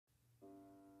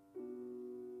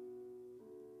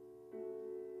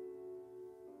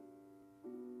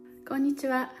こんにち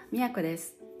は、みやこで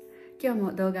す。今日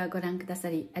も動画をご覧くださ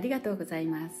りありがとうござい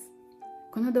ます。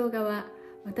この動画は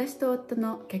私と夫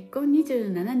の結婚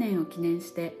27年を記念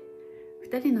して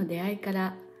2人の出会いか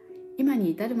ら今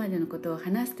に至るまでのことを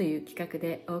話すという企画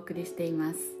でお送りしてい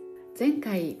ます。前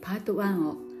回パート1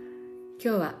を、今日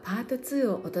はパート2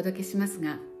をお届けします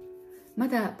が、ま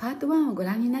だパート1をご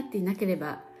覧になっていなけれ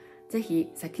ばぜひ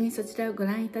先にそちらをご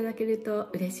覧いただけると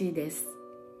嬉しいです。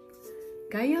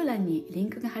概要欄にリン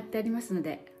クが貼ってありますの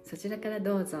でそちらから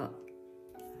どうぞ。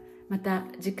また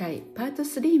次回パート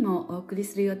3もお送り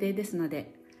する予定ですの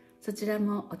でそちら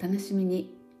もお楽しみ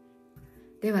に。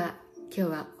では今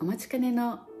日はお待ちかね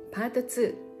のパート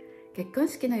2、結婚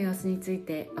式の様子につい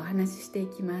てお話ししてい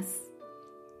きます。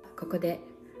ここで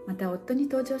また夫に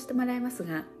登場してもらいます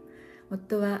が、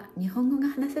夫は日本語が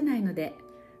話せないので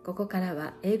ここから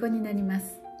は英語になりま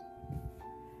す。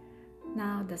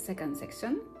 Now the second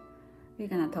section.We're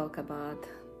gonna talk about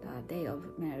the day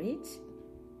of marriage.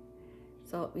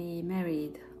 So we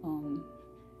married on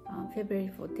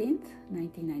February 14th,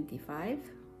 1995.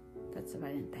 That's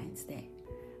Valentine's Day.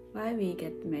 Why we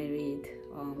get married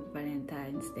on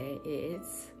Valentine's Day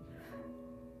is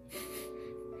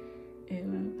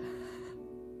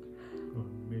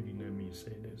maybe let me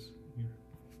say this.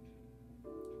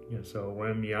 Yeah, so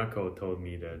when Miyako told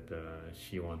me that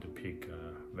she wanted to pick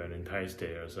Valentine's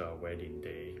Day as our wedding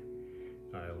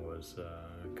day,I was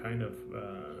kind of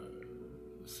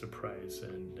surprised,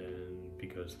 and then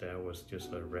because that was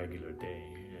just a regular day,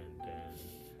 and then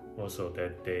also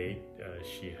that day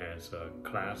she has a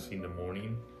class in the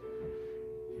morning,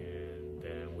 and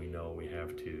then we know we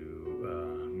have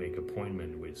to make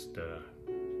appointment with the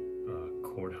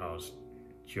courthouse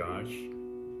judge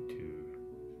to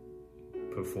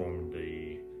perform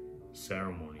the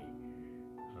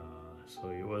ceremony.So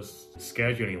it was,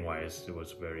 scheduling wise, it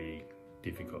was very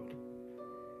difficult,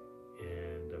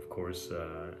 and of course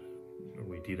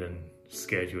we didn't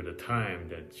schedule the time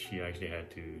that she actually had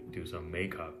to do some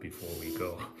makeup before we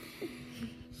go.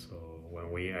 So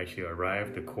when we actually arrived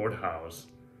at the courthouse,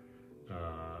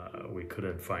 we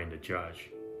couldn't find the judge,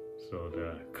 so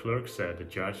the clerk said the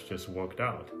judge just walked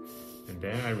out. And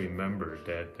then I remembered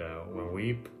that when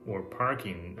we were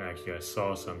parking, actually I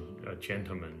saw a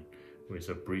gentleman with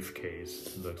a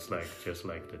briefcase, looks like just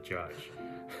like the judge.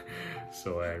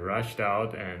 So I rushed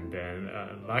out, and then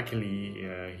luckily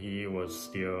he was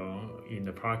still in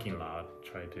the parking lot,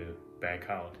 tried to back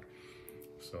out.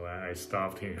 So I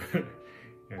stopped him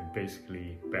and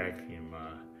basically begged him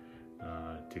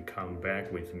to come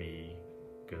back with me,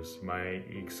 because my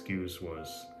excuse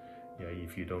was,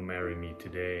 if you don't marry me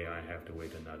today, I have to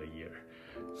wait another year.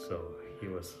 So he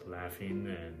was laughing,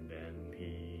 and then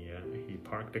he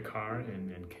parked the car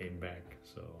and came back.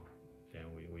 So then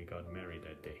we got married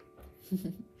that day.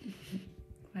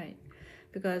 Right,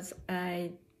 because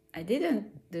I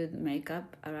didn't do the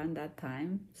makeup around that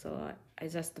time, so I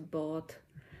just bought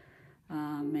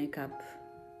makeup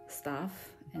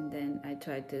stuff, and then I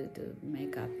tried to do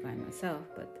makeup by myself,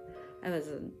 but I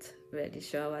wasn't really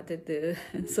sure what to do,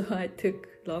 and so I took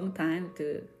long time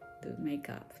to do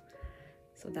makeup,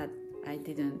 so that I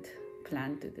didn't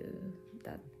plan to do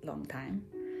that long time,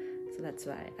 so that's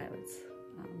why I was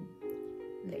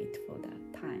late for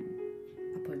that time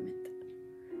appointment.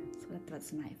 So that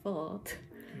was my fault.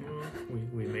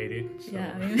 We made it. So.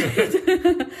 Yeah, we made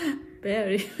it.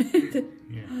 Very.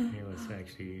 Yeah, it was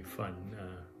actually a fun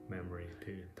memory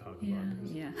to talk about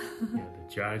this. Yeah. Yeah, the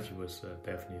judge was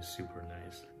definitely super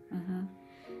nice. Uh-huh.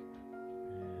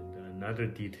 And another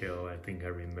detail I think I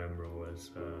remember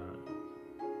was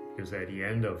because at the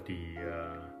end of the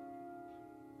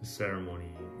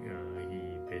ceremony, he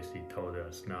basically told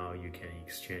us, now you can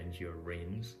exchange your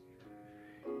rings.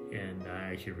 And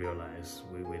I actually realized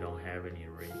we don't have any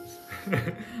rings.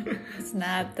 It's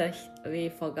not that we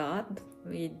forgot.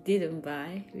 We didn't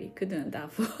buy. We couldn't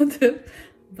afford to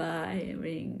buy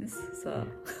rings. So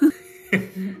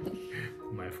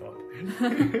my fault.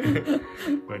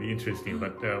 But interesting.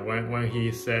 But when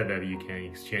he said that you can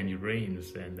exchange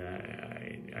rings, and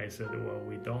I said, well,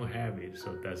 we don't have it.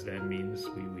 So does that mean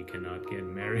we cannot get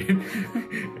married?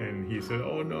 And he said,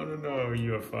 oh, no,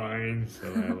 you're fine. So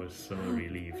I was so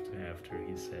relieved after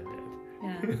he said that.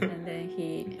 Yeah, and then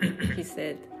he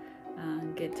said,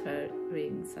 get her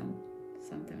ring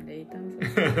sometime later.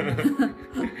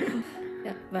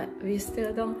 Yeah, but we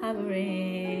still don't have a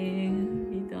ring.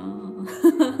 We don't.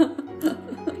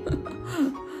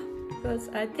 Because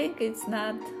I think it's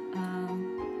not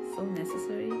so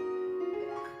necessary.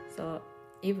 So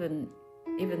even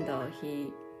though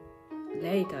he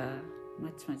later,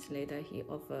 much later, he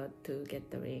offered to get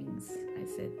the rings, I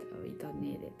said, oh, we don't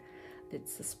need it.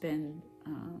 let's spend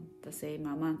the same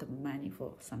amount of money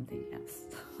for something else.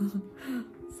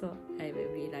 So I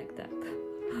really like that.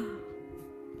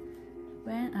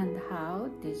 When and how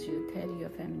did you tell your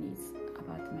families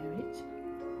about marriage?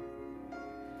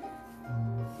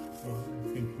 Well, I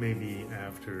think maybe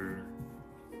after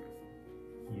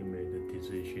you made the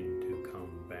decision to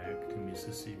come back to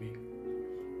Mississippi,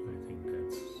 I think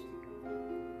that's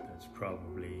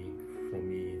probably, for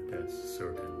me, that's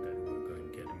certain that we're going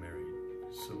to get married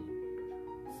soon.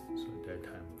 So at that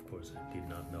time, of course, I did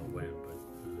not know when, but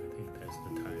I think that's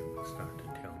the time I started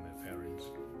to tell my parents.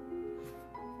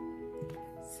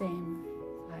 Same.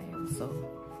 I also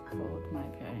told my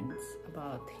parents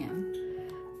about him.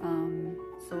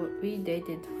 So we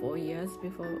dated 4 years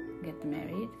before get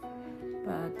married,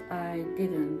 but I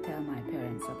didn't tell my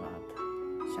parents about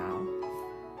Xiao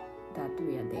that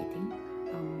we are dating.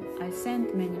 I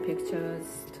sent many pictures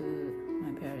to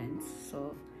my parents,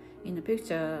 so in the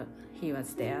picture he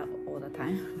was there all the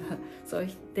time. So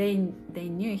they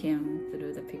knew him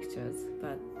through the pictures,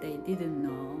 but they didn't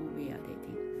know we are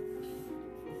dating.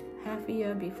 Half a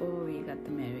year before we got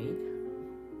married,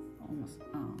 almost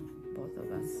both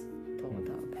of us told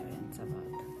our parents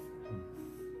about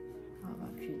our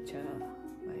future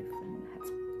wife and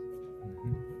husband.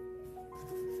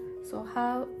 So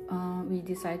how we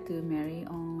decided to marry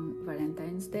on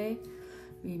Valentine's Day,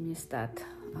 we missed that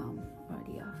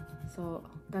earlier. So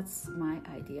that's my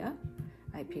idea.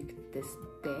 I picked this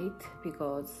date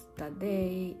because that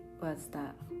day was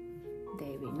the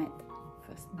day we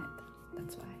first met.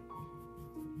 That's why.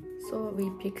 So we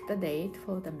picked the date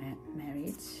for the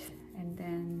marriage, and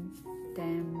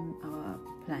then our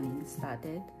planning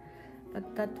started.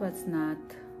 But that was not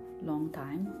long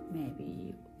time,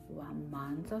 maybe 1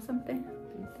 month or something.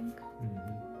 Do you think?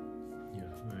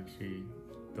 Yeah, I actually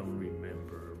don't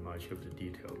remember much of the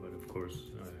detail, but of course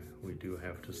we do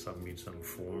have to submit some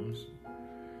forms,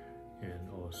 and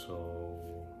also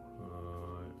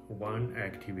one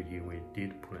activity we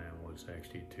did plan was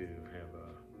actually to have a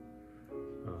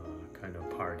kind of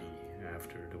party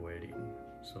after the wedding.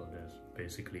 So that's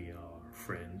basically our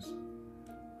friends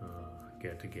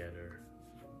get together.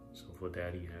 So for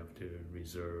that you have to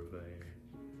reserve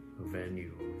a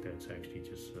venue that's actually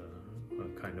just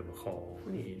a kind of a hall.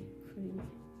 Free.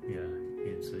 Yeah,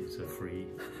 it's a free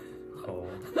hall.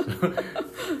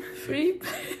 Free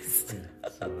place. Yeah,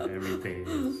 so everything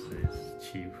is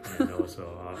cheap, and also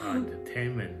our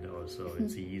entertainment also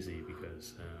is easy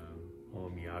because all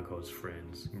Miyako's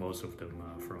friends, most of them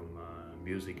are from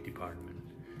music department,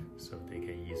 so they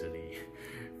can easily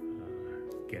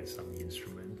get some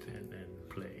instrument and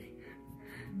play.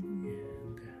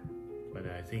 But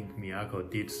I think Miyako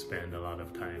did spend a lot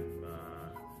of time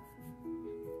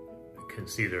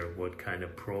consider what kind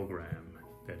of program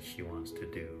that she wants to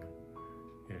do,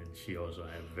 and she also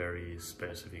had very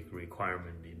specific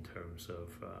requirement in terms of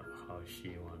how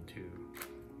she want to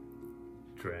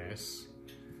dress,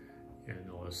 and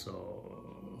also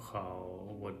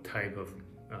what type of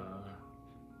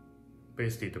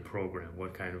basically the program,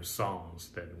 what kind of songs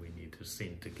that we need to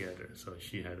sing together. So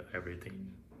she had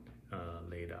everything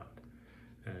laid out,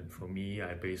 and for me,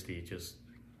 I basically just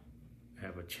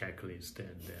have a checklist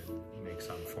and then make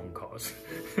some phone calls.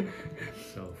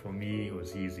 So for me it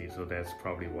was easy, so that's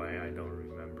probably why I don't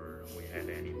remember we had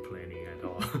any planning at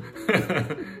all.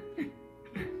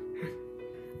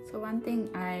 So one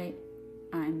thing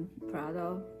I'm proud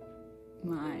of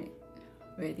my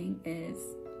wedding is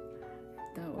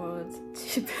the world's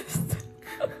cheapest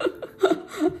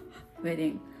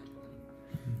wedding.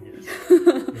 Yes.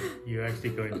 You're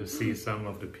actually going to see some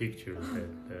of the pictures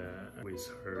that with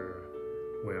her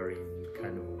wearing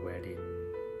kind of a wedding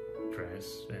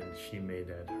dress, and she made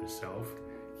that herself,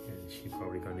 and she's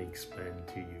probably going to explain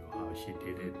to you how she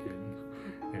did it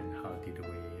and how did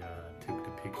we took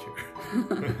the picture.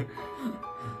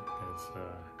 That's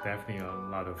definitely a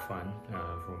lot of fun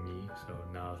for me. So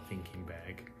now thinking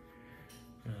back,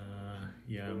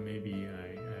 yeah, maybe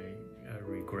I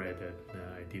regret that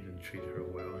I didn't treat her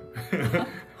well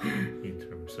in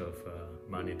terms of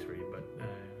monetary, but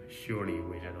surely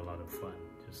we had a lot of fun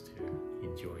just to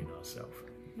enjoying ourselves.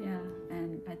 Yeah,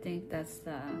 and I think that's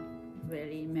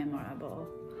very memorable.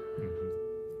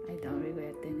 I don't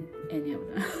regret any of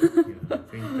them. Yeah, I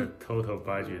think the total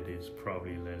budget is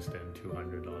probably less than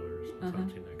 $200 or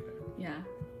something like that. Yeah,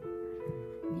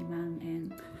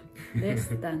 20,000 less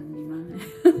than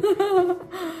 20,000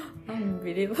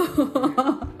 Unbelievable.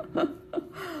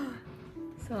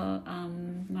 So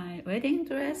my wedding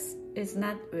dress is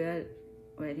not real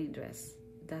wedding dress.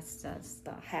 That's just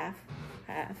the half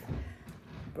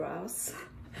blouse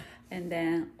and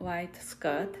then white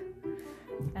skirt,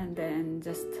 and then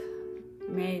just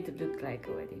made it look like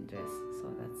a wedding dress.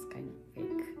 So that's kind of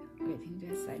fake wedding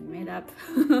dress I made up.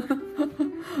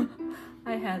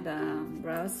 I had a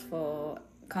blouse for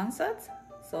concert,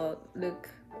 so look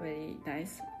very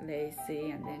nice, lacy,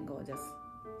 and then gorgeous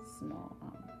small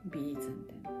beads, and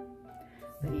then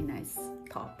very nice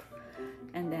top.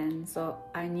 And then so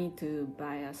I need to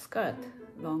buy a skirt,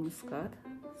 long skirt.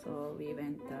 So we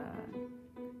went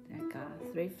like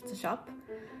a thrift shop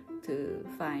to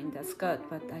find a skirt,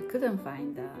 but I couldn't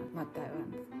find what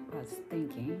I was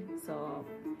thinking. So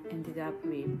ended up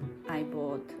I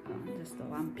bought just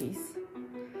one piece.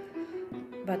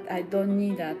 But I don't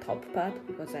need a top part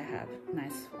because I have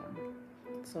nice one.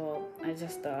 So I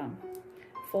just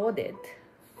folded,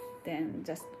 then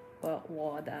just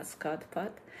wore the skirt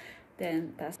part.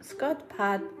 Then the skirt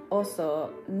part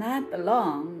also not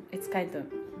long, it's kind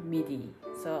of midi.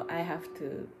 So I have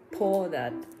to pull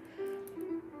that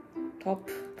top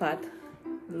part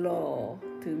low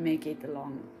to make it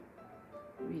long,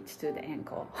 reach to the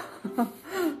ankle.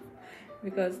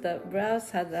 Because the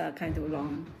blouse had a kind of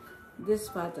long, this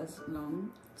part is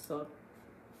long, so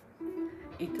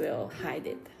it will hide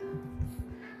it.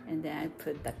 And then I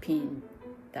put the pin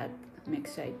that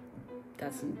makes sure it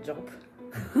doesn't drop.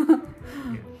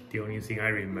 Yeah, the only thing I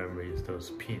remember is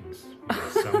those pins.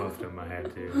 Because some of them I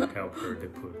had to help her to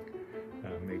put,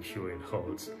 make sure it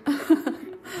holds.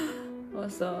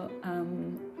 Also,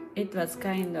 it was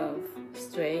kind of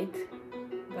straight,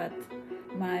 but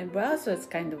my blouse was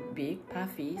kind of big,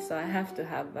 puffy, so I have to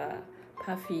have a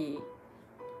puffy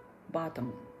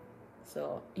bottom.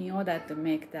 So in order to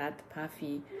make that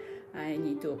puffy, I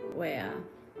need to wear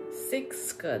 6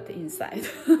 skirts inside.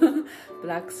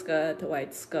 Black skirt,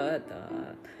 white skirt,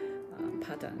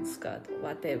 pattern skirt,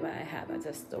 whatever I have, I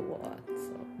just wore,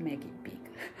 so make it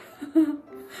big.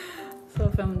 So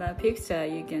from the picture,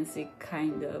 you can see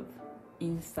kind of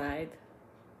inside,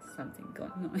 something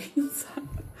going on inside.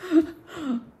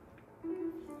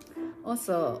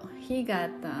 Also, he got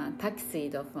a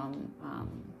tuxedo from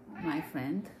my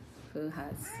friend who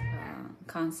has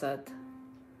concert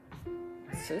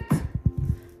suit.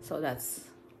 So that's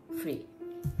free.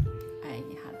 I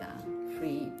had a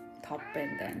free top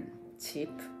and then cheap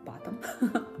bottom.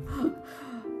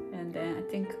 And then I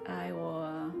think I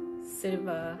wore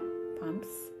silver pumps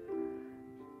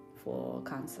for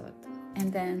concert.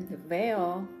 And then the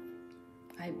veil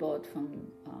I bought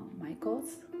from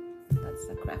Michael's. That's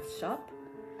a craft shop.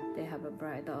 They have a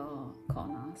bridal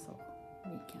corner, so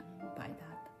we can buy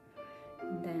that.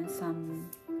 And then some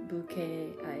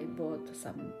bouquet, I bought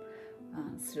some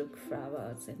silk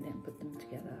flowers and then put them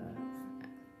together,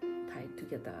 tied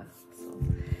together. So,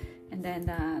 and then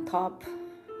the top,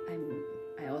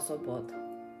 I also bought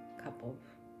a couple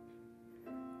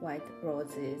of white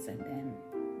roses and then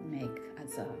make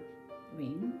as a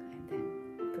ring and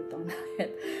then put on the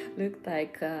head. Looked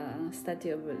like a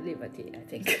Statue of Liberty, I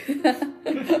think.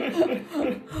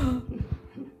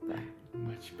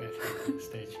 Much better than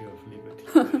Statue of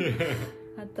Liberty.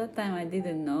 At that time, I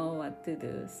didn't know what to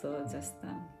do, so just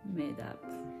made up.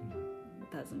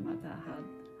 Doesn't matter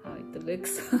how it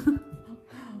looks.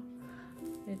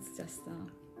 It's just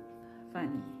a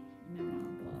funny,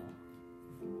 memorable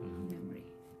memory.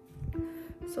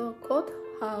 So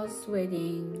courthouse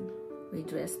wedding, we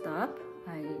dressed up.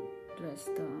 I dressed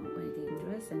a wedding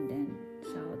dress and then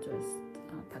Xiao dressed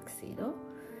a tuxedo.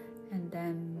 And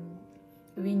then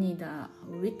we need a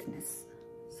witness.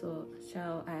 So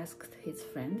Xiao asked his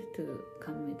friend to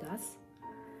come with us.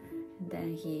 And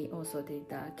then he also did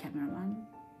the cameraman,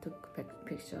 took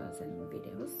pictures and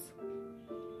videos.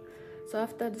 So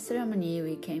after the ceremony,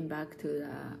 we came back to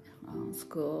the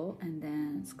school, and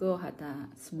then school had a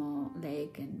small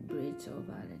lake and bridge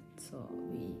over it. So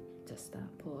we just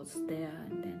paused there,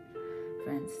 and then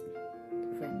friend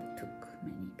took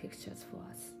many pictures for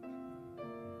us.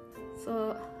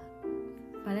 So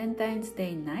Valentine's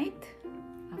Day night,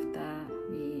 after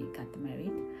we got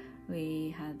married,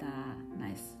 we had a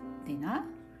nice dinner.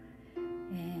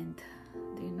 And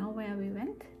do you know where we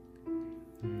went?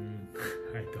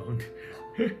 I don't.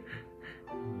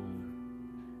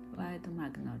 Wild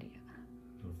Magnolia.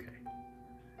 Okay.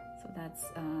 So that's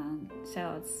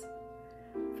Xiao's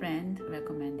friend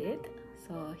recommended.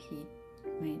 So he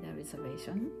made a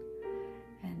reservation.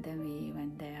 And then we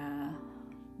went there.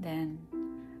 Then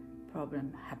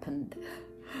problem happened.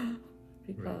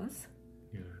 Because...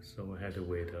 Right. Yeah, so we had to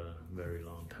wait a very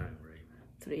long time, right?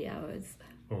 3 hours.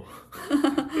 Oh.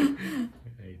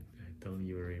 I don't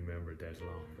even remember that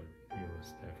long, but it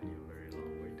was definitely a very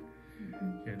long wait.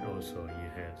 Mm-hmm. And also you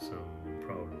had some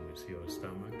problem with your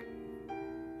stomach.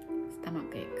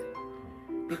 stomachache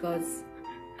because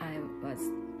I was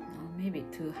maybe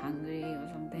too hungry or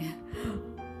something.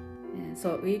 And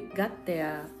so we got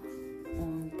there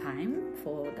on time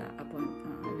for the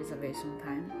reservation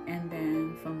time, and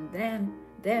then from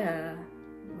there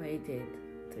waited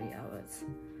 3 hours.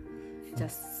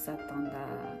 Just sat on the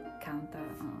counter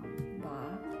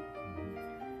bar.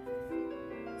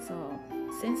 So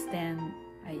since then,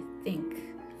 I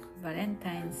think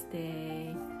Valentine's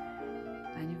Day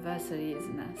anniversary is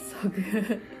not so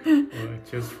good. Well,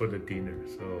 just for the dinner.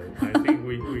 So I think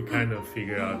we kind of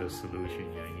figure out a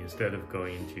solution. Yeah, instead of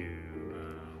going to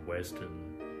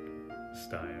Western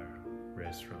style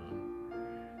restaurant,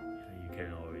 you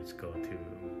can always go to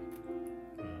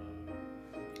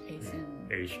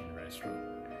Asian restaurant.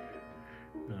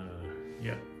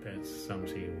 Yeah, that's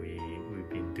something we've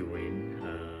been doing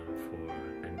for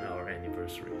our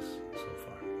anniversaries so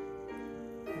far.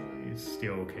 It's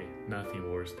still okay.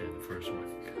 Nothing worse than the first one.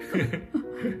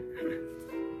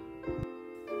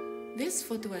 This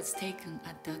photo was taken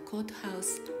at the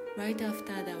courthouse right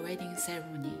after the wedding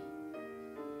ceremony.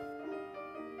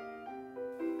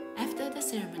 After the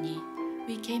ceremony,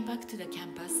 we came back to the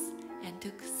campus and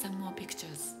took some more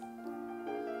pictures.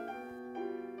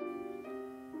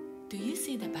 Do you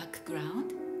see the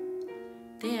background?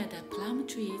 They are the plum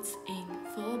trees in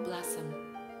full blossom.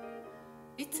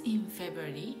 It's in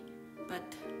February, but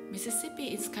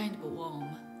Mississippi is kind of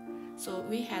warm, so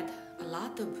we had a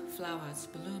lot of flowers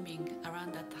blooming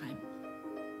around that time.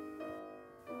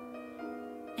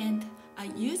 And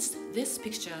I used this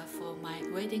picture for my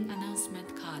wedding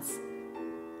announcement cards.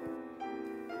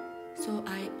 So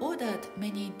I ordered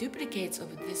many duplicates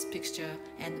of this picture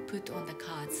and put on the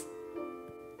cards,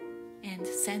 and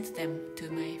sent them to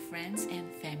my friends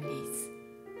and families.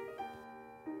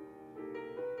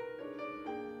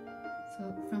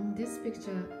 So from this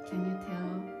picture, can you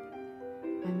tell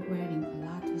I'm wearing a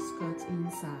lot of skirts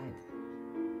inside?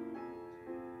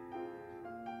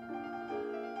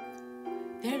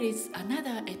 There is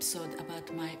another episode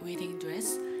about my wedding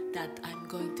dress that I'm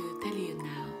going to tell you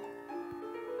now.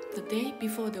 The day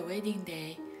before the wedding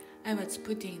day, I was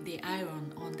putting the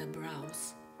iron on the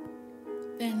blouse.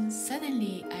 Then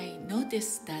suddenly I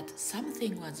noticed that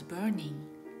something was burning.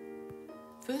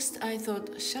 First I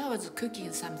thought Sha was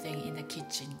cooking something in the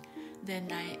kitchen.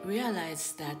 Then I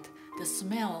realized that the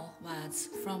smell was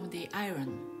from the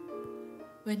iron.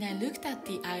 When I looked at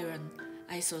the iron,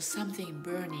 I saw something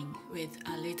burning with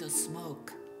a little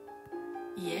smoke.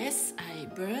 Yes, I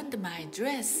burned my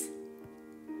dress.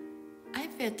 I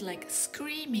felt like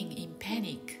screaming in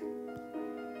panic.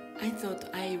 I thought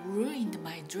I ruined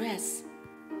my dress.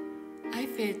 I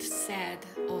felt sad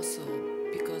also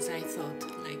because I thought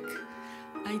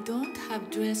I don't have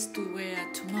dress to wear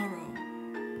tomorrow.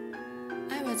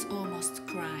 I was almost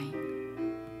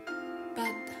crying.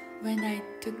 But when I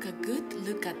took a good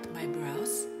look at my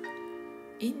blouse,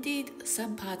 indeed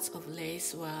some parts of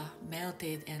lace were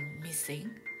melted and missing,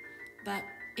 but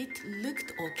it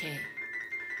looked okay,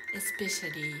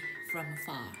 especially from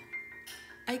far.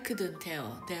 I couldn't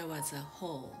tell there was a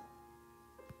hole.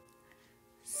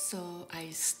 So I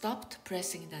stopped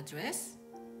pressing the dress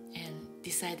and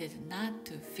decided not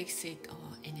to fix it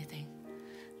or anything.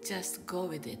 Just go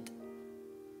with it.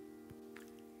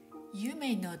 You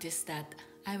may notice that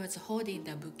I was holding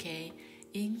the bouquet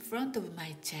in front of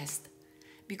my chest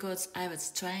because I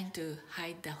was trying to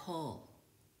hide the hole.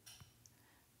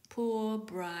 Poor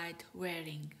bride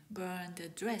wearing burned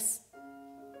dress.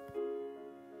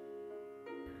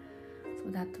 So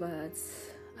that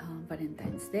was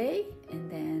Valentine's Day, and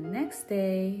then next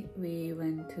day we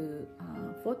went to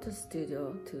a photo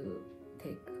studio to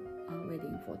take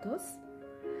wedding photos.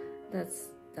 That's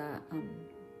the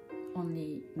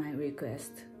only my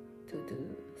request to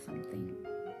do something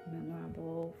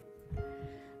memorable.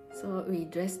 So we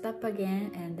dressed up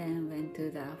again and then went to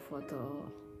the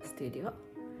photo studio.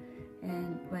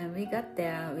 And when we got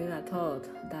there, we were told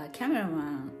the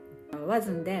cameraman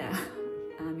wasn't there.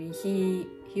 I mean,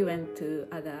 he went to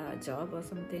other job or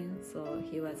something, so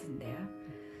he wasn't there.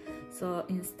 So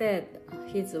instead,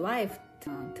 his wife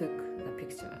took the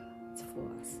picture for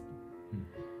us.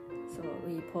 So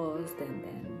we posed and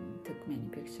then took many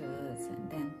pictures, and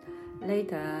then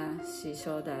later she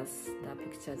showed us the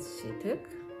pictures she took,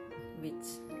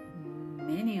 which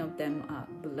many of them are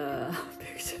blur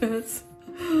pictures.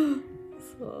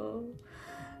 So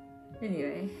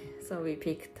anyway, so we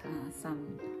picked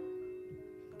some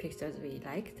pictures we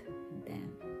liked, and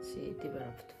then she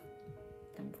developed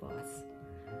them for us.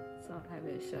 So I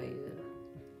will show you.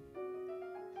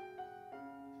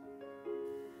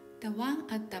 The one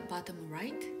at the bottom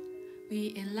right,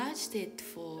 we enlarged it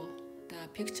for the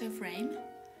picture frame.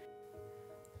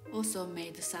 Also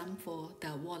made some for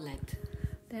the wallet.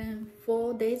 Then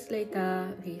 4 days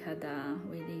later, we had a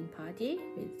wedding party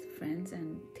with friends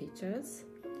and teachers.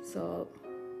 So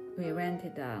we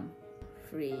rented a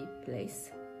free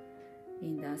place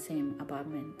in the same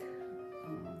apartment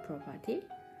property.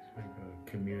 Like a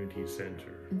community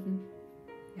center.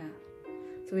 Yeah.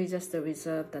 So we just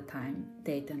reserved the time,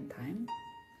 date and time.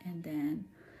 And then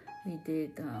we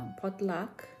did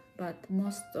potluck, but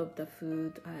most of the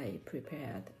food I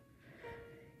prepared.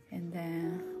 And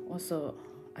then also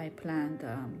I planned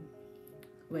a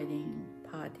wedding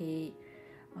party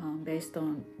based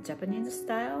on Japanese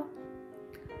style,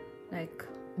 like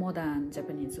modern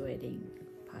Japanese wedding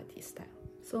party style.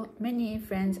 So many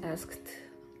friends asked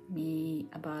me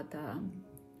about the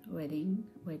wedding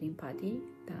party,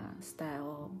 the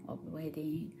style of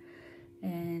wedding,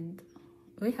 and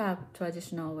we have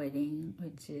traditional wedding,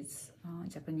 which is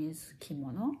Japanese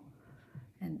kimono,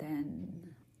 and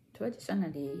then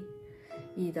traditionally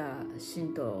either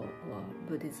Shinto or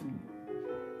Buddhism.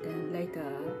 Then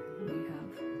later we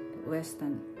have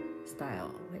Western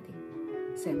style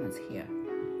wedding, same as here.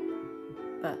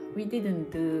 But we didn't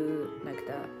do like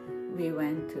that. We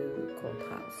went to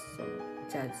courthouse, so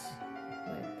judge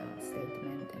with the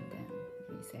statement, and then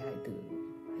we say I do,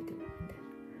 and then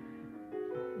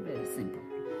very simple.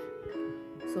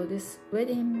 So this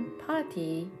wedding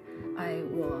party, I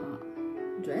wore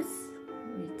a dress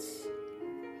which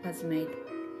was made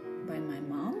by my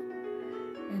mom,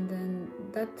 and then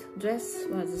that dress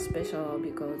was special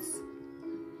because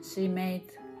she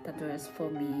made the dress for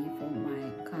me for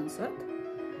my concert,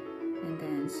 and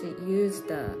then she used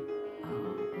the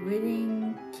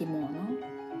wedding kimono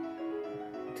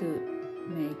to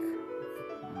make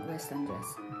Western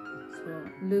dress. So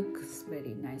looks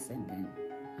very nice and then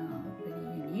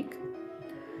very unique.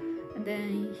 And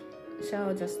then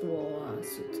Xiao just wore a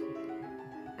suit.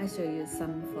 I show you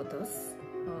some photos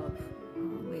of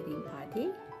wedding party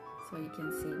so you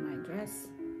can see my dress.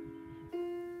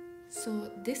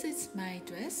 So this is my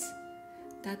dress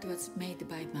that was made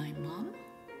by my mom.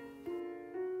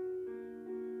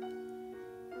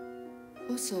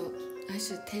 Also, I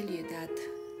should tell you that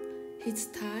his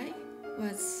tie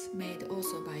was made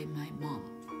also by my mom.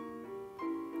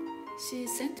 She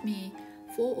sent me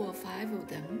 4 or 5 of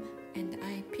them, and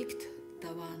I picked the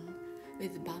one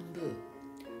with bamboo,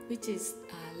 which is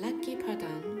a lucky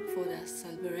pattern for the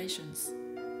celebrations.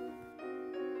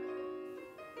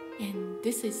 And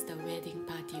this is the wedding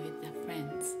party with the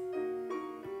friends.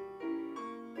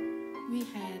 We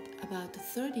had about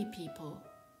 30 people.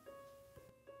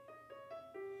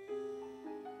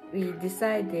 We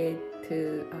decided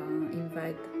to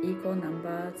invite equal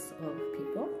numbers of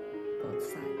people, both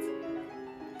sides.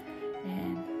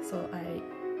 And so I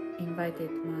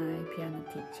invited my piano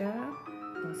teacher,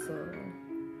 also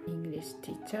English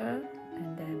teacher,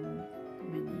 and then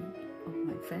many of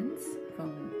my friends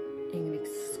from English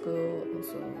school,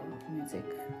 also music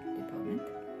department.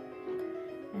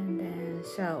 And then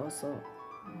Sha also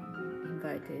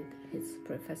invited his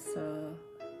professor,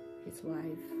 his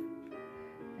wife,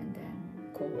 and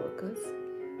then co-workers.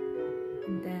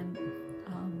 And then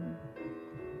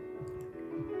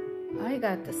I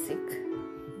got sick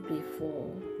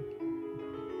before,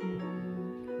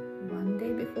 1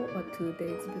 day before or 2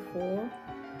 days before.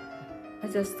 I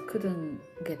just couldn't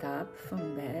get up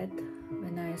from bed.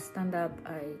 When I stand up,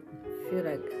 I feel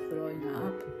like throwing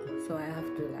up, so I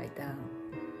have to lie down.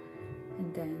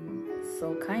 And then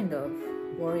so kind of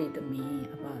worried me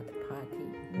about the party.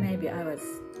 Maybe I was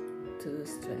too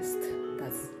stressed.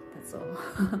 That's all.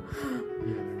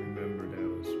 Yeah, I remember that I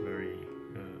was very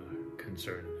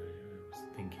concerned. I was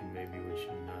thinking maybe we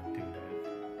should not do that,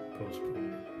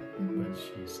 postpone it. But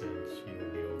she said she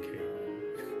will be okay.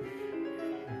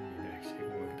 And it actually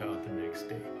worked out the next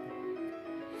day.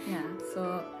 Yeah, so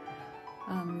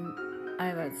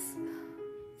I was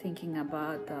thinking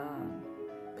about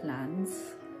plans.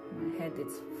 My head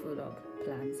is full of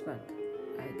plans, but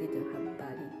I didn't have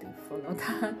body to follow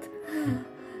that.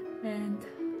 And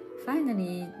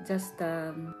finally, just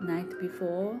the night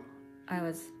before, I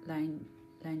was lying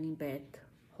in bed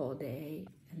whole day,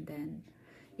 and then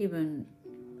even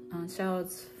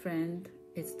Xiao's friend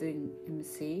is doing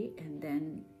MC, and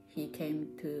then he came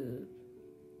to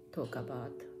talk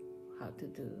about how to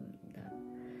do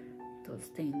those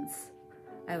things.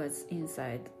 I was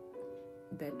inside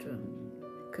bedroom,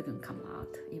 couldn't come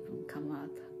out,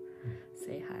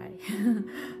 say hi.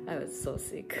 I was so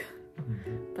sick.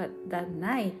 But that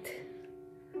night,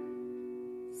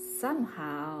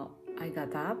 somehow I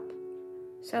got up.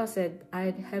 Xiao said,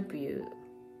 I'd help you.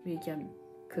 We can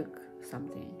cook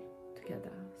something together.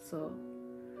 together. So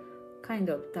kind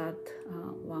of that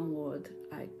one word,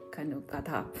 I kind of got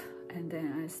up and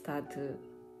then I start to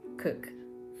cook.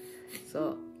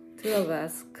 So two of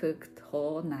us cooked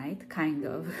whole night, kind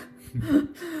of,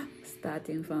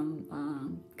 starting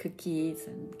from cookies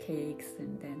and cakes,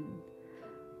 and then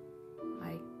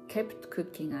I kept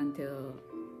cooking until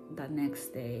the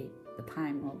next day, the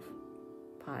time of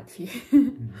party.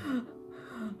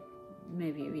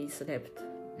 Maybe we slept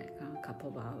like a couple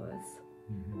of hours,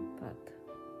 but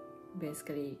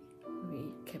basically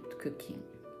we kept cooking.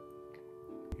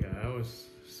 Yeah, I was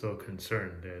so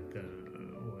concerned that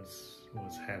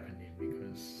what's happening,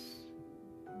 because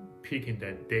picking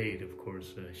that date, of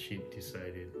course, she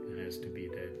decided it has to be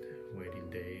that wedding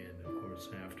day, and of course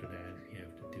after that you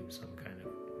have to do some kind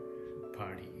of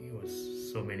party. It was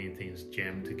so many things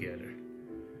jammed together,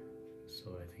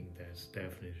 so I think that's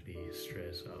definitely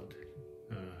stressed out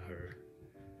her.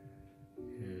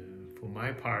 For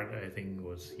my part, I think it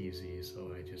was easy,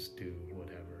 so I just do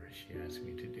whatever she asked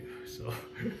me to do. So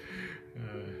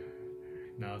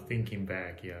now thinking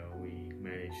back, yeah, we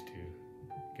managed to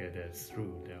get that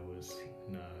through. That was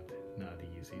not an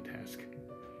easy task.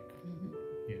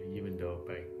 Yeah, even though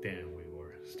back then we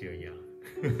were still young.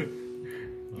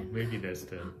 Well, maybe that's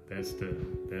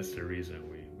the reason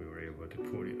we were able to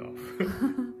pull it off.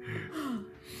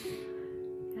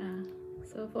 Yeah.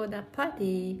 So for that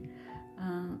party,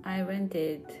 I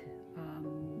rented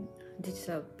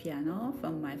digital piano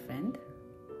from my friend.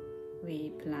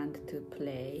 We planned to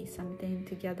play something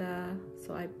together,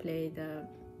 so I played the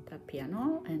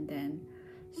piano, and then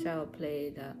Shao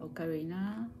played the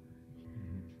ocarina.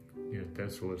 Yeah,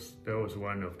 that was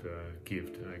one of the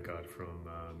gifts I got from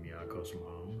Miyako's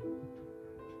mom.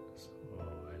 So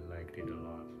I liked it a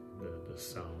lot. The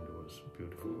sound was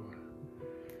beautiful,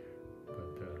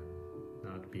 but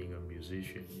not being a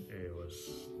musician,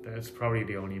 that's probably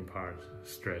the only part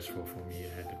stressful for me.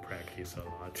 I had to practice a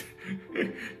lot,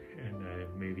 and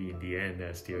maybe in the end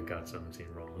I still got something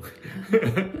wrong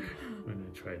when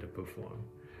I tried to perform.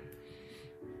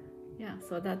 Yeah,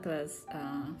 so that was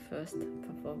first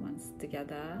performance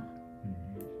together.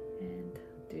 And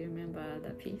do you remember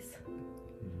the piece?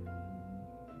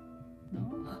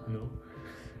 No.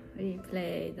 We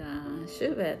played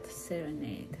Schubert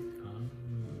Serenade.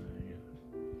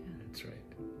 That's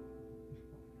right.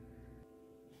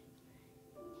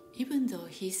 Even though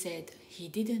he said he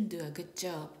didn't do a good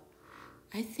job,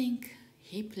 I think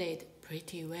he played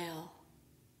pretty well.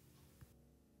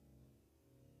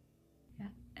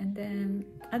 Yeah, and then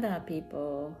other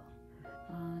people,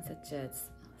 such as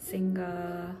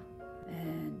singer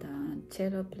and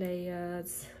cello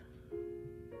players,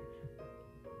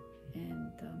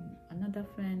 and another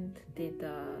friend did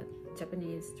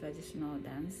Japanese traditional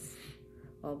dance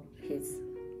of his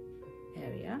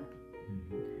area.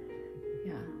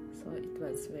 Yeah, so it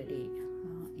was very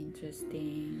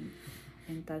interesting,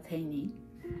 entertaining.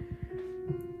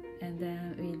 And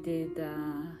then we did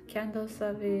candle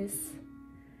service.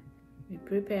 We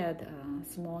prepared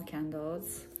small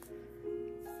candles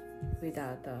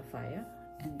without a fire,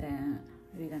 and then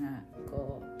we're gonna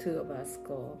two of us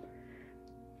go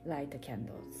light the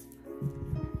candles.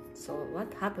 So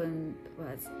what happened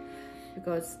was,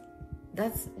 because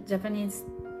that's Japanese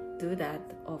do that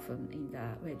often in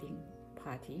the wedding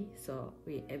party, so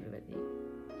everybody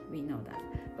know that.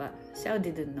 But Xiao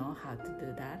didn't know how to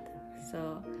do that.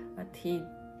 So what he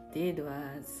did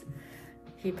was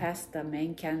he passed the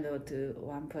main candle to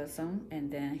one person, and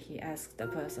then he asked the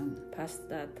person, pass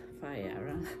that fire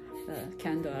around, the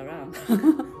candle around.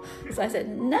 So I said,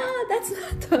 no, that's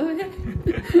not the way.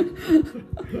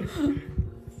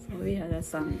 So we had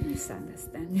some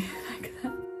misunderstanding like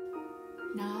that.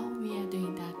 Now we are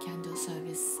doing the candle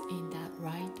service in the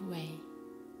right way.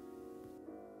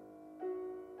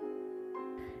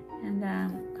 And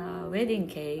our wedding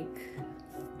cake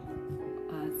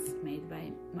was made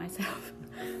by myself.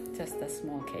 Just a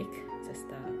small cake, just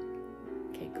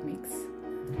a cake mix,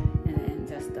 and then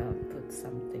just put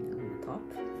something on the top.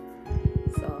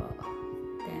 So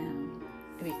then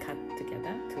we cut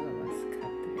together, two of us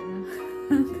cut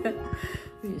together.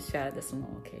 We share the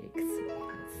small cakes.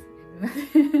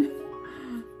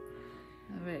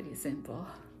 Very simple,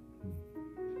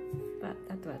 but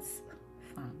that was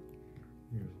fun.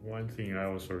 One thing I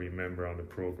also remember on the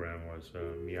program was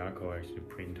Miyako actually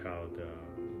print out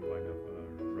one of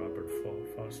Robert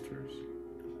Foster's.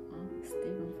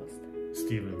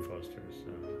 Stephen Foster's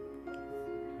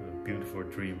Beautiful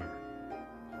Dreamer.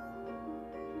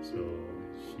 So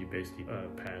she basically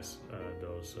passed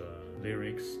those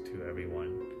lyrics to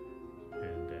everyone,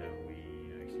 and we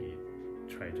actually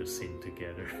tried to sing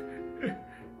together.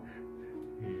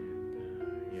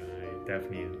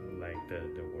 definitely like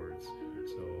the words.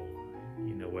 So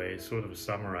in a way, sort of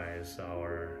summarize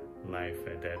our life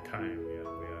at that time. Yeah,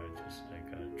 we are just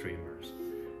like dreamers,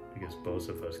 because both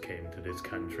of us came to this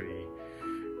country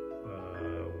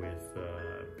with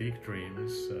big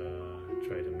dreams,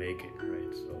 try to make it,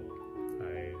 right? So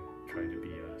I try to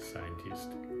be a scientist,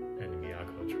 and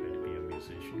Miyako tried to be a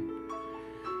musician.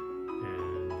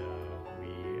 And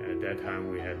at that time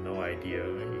we had no idea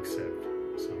except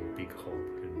some big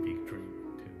hope and big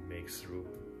dream to make through.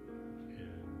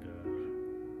 And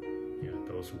yeah,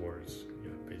 those words,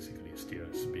 basically still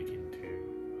speaking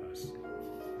to us.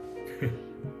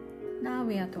 Now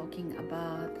we are talking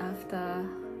about after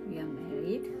we are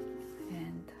married,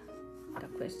 and the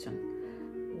question,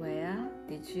 where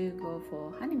did you go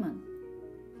for honeymoon?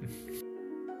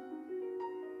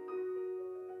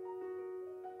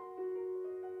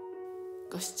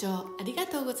 ご視聴ありが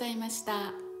とうございまし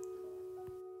た。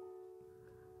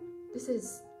This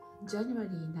is January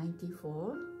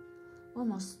 94,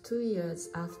 almost 2 years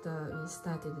after we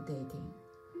started dating.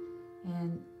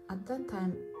 And at that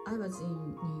time, I was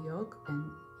in New York and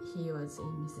he was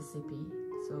in Mississippi.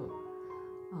 So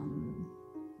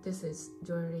this is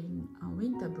during a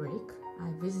winter break.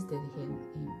 I visited him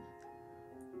in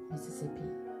Mississippi.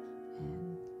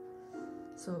 And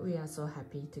so we are so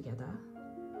happy together.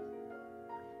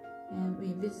 And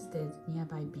we visited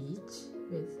nearby beach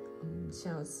with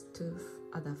Cheryl's 2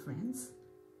 other friends.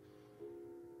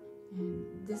 And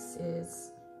this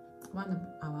is one of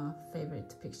our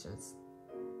favorite pictures.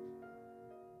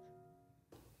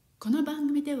 この番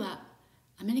組では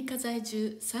アメリカ在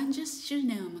住30周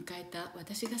年を迎えた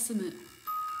私が住む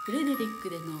フレデリック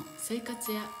での生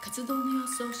活や活動の様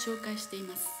子を紹介してい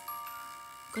ます。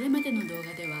これまでの動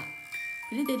画では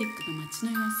フレデリックの街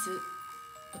の様子、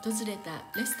訪れた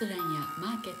レストランやマ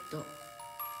ーケット、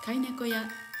飼い猫や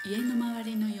家の周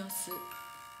りの様子、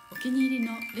お気に入り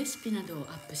のレシピなどを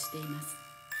アップしています。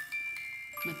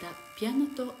またピアノ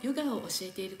とヨガを教え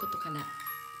ていることから、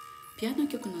ピアノ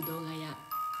曲の動画や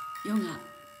ヨガ、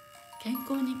健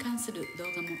康に関する動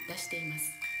画も出していま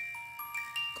す。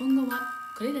今後は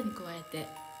これらに加えて、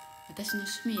私の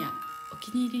趣味やお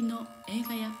気に入りの映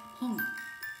画や本、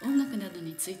音楽など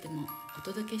についてもお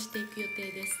届けしていく予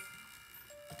定です。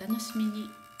お楽しみ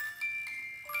に。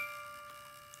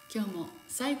今日も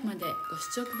最後までご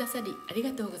視聴くださりあり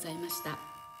がとうございました。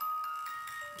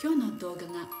今日の動画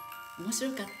が面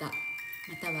白かった、ま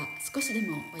たは少しで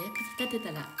もお役に立て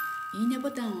たら、いいねボ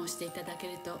タンを押していただけ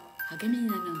ると励みに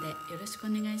なるのでよろしくお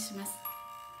願いします。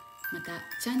また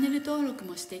チャンネル登録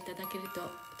もしていただける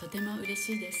ととても嬉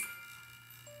しいです。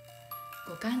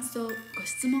ご感想、ご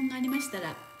質問がありました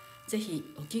ら、ぜひ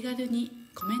お気軽に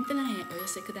コメント欄へお寄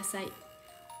せください。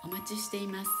お待ちしてい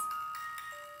ます。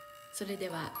それで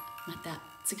はまた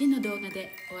次の動画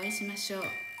でお会いしましょう。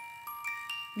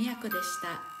みやこでし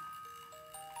た。